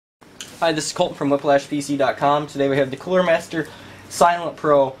Hi, this is Colton from WhiplashPC.com. Today we have the Cooler Master Silent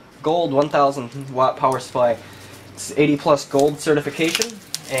Pro Gold 1000 watt power supply. It's 80 plus gold certification,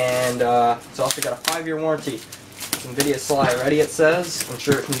 and it's also got a 5-year warranty. NVIDIA Sly Ready, it says. I'm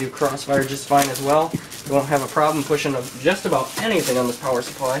sure it can do Crossfire just fine as well. You won't have a problem pushing just about anything on this power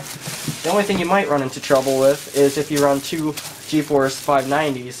supply. The only thing you might run into trouble with is if you run two GeForce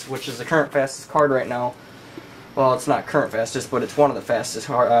 590s, which is the current fastest card right now. Well, it's not current fastest, but it's one of the fastest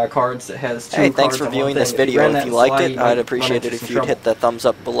cards that has two cards. Hey, thanks for viewing this video. If you liked it, I'd appreciate it if you'd hit the thumbs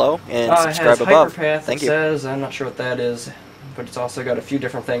up below and subscribe above. Thank you. It says, I'm not sure what that is, but it's also got a few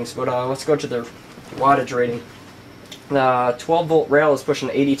different things. But let's go to the wattage rating. The 12-volt rail is pushing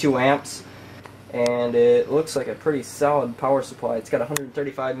 82 amps, and it looks like a pretty solid power supply. It's got a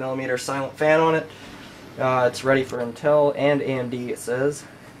 135mm silent fan on it. It's ready for Intel and AMD, it says.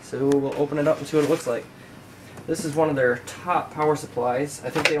 So we'll open it up and see what it looks like. This is one of their top power supplies.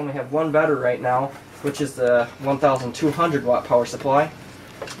 I think they only have one better right now, which is the 1200 watt power supply.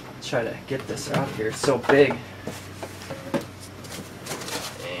 Let's try to get this out of here. It's so big.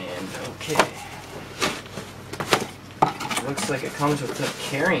 And okay. Looks like it comes with a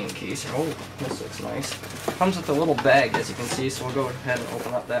carrying case. Oh, this looks nice. It comes with a little bag, as you can see, so we'll go ahead and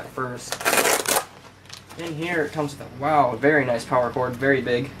open up that first. In here it comes with a very nice power cord, very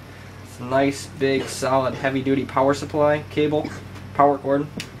big. It's a nice, big, solid, heavy-duty power supply cable, power cord.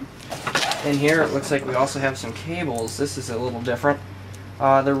 In here it looks like we also have some cables. This is a little different.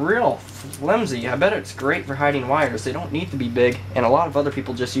 They're real flimsy. I bet it's great for hiding wires. They don't need to be big, and a lot of other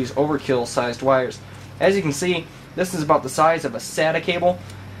people just use overkill-sized wires. As you can see, this is about the size of a SATA cable.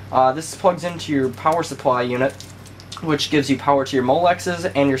 This plugs into your power supply unit, which gives you power to your Molexes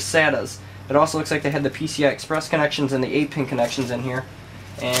and your SATAs. It also looks like they had the PCI Express connections and the 8-pin connections in here.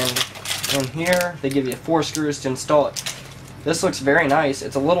 And in here, they give you 4 screws to install it. This looks very nice.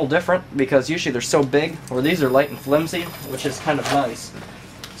 It's a little different because usually they're so big, or these are light and flimsy, which is kind of nice.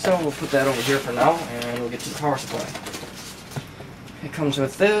 So we'll put that over here for now, and we'll get to the power supply. It comes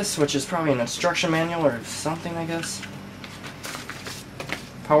with this, which is probably an instruction manual or something, I guess.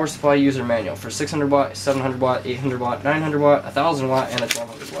 Power supply user manual for 600 watt, 700 watt, 800 watt, 900 watt, 1000 watt, and a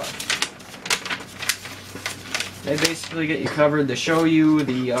 1200 watt. They basically get you covered. They show you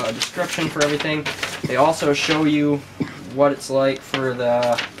the description for everything. They also show you what it's like for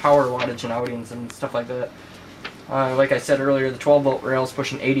the power wattage and outings and stuff like that. Like I said earlier, the 12-volt rail is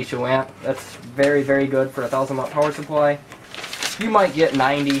pushing 82 amp. That's very, very good for a 1000 watt power supply. You might get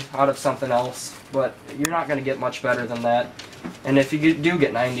 90 out of something else, but you're not going to get much better than that. And if you do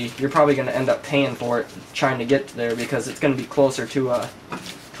get 90, you're probably going to end up paying for it trying to get there because it's going to be closer to a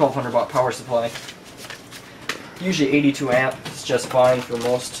 1200 watt power supply. Usually 82 amp is just fine for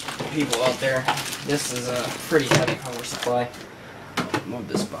most people out there. This is a pretty heavy power supply. Move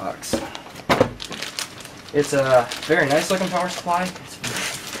this box. It's a very nice looking power supply.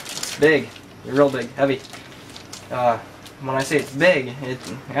 It's big, real big, heavy. When I say it's big, it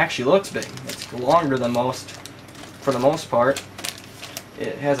actually looks big. It's longer than most, for the most part.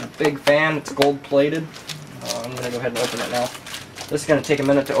 It has a big fan. It's gold plated. I'm going to go ahead and open it now. This is going to take a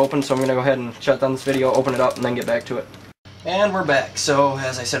minute to open, so I'm going to go ahead and shut down this video, open it up, and then get back to it. And we're back. So,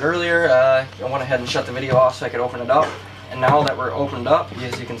 as I said earlier, I went ahead and shut the video off so I could open it up. And now that we're opened up,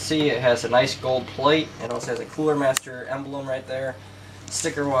 as you can see, it has a nice gold plate. It also has a Cooler Master emblem right there.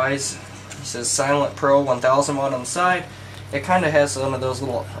 Sticker-wise, it says Silent Pro 1000 watt on the side. It kind of has one of those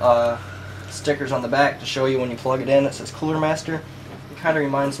little stickers on the back to show you when you plug it in. It says Cooler Master. It kind of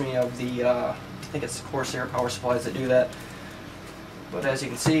reminds me of the, I think it's the Corsair power supplies that do that. But as you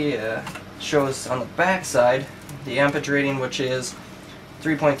can see, it shows on the back side the ampage rating, which is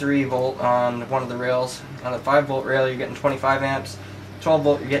 3.3 volt on one of the rails. On the 5-volt rail, you're getting 25 amps.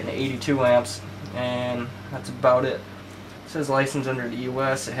 12-volt, you're getting 82 amps. And that's about it. It says license under the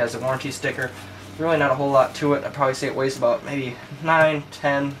US. It has a warranty sticker. Really not a whole lot to it. I'd probably say it weighs about maybe 9,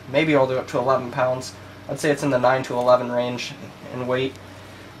 10, maybe all the way up to 11 pounds. I'd say it's in the 9 to 11 range in weight.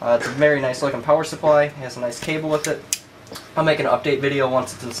 It's a very nice looking power supply. It has a nice cable with it. I'll make an update video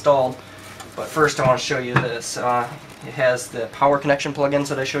once it's installed, but first I want to show you this. It has the power connection plugins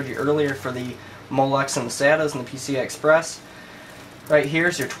that I showed you earlier for the Molex and the SATAs and the PCI Express. Right here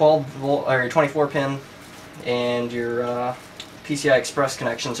is your 12-volt or your 24-pin, and your PCI Express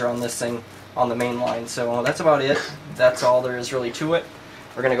connections are on this thing on the main line. So that's about it. That's all there is really to it.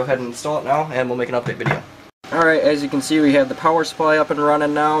 We're going to go ahead and install it now, and we'll make an update video. Alright, as you can see, we have the power supply up and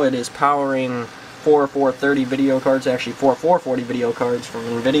running now. It is powering 4 430 video cards, actually 4 440 video cards from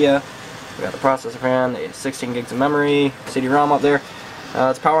NVIDIA. We got the processor fan, the 16 gigs of memory, CD-ROM up there.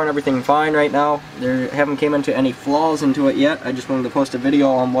 It's powering everything fine right now. There haven't came into any flaws into it yet. I just wanted to post a video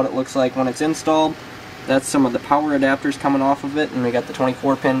on what it looks like when it's installed. That's some of the power adapters coming off of it, and we got the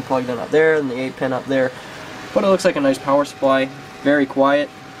 24 pin plugged in up there and the 8 pin up there. But it looks like a nice power supply. Very quiet.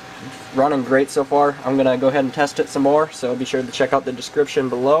 Running great so far. I'm going to go ahead and test it some more, so be sure to check out the description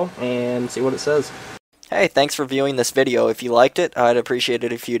below and see what it says. Hey, thanks for viewing this video. If you liked it, I'd appreciate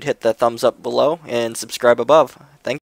it if you'd hit the thumbs up below and subscribe above. Thanks.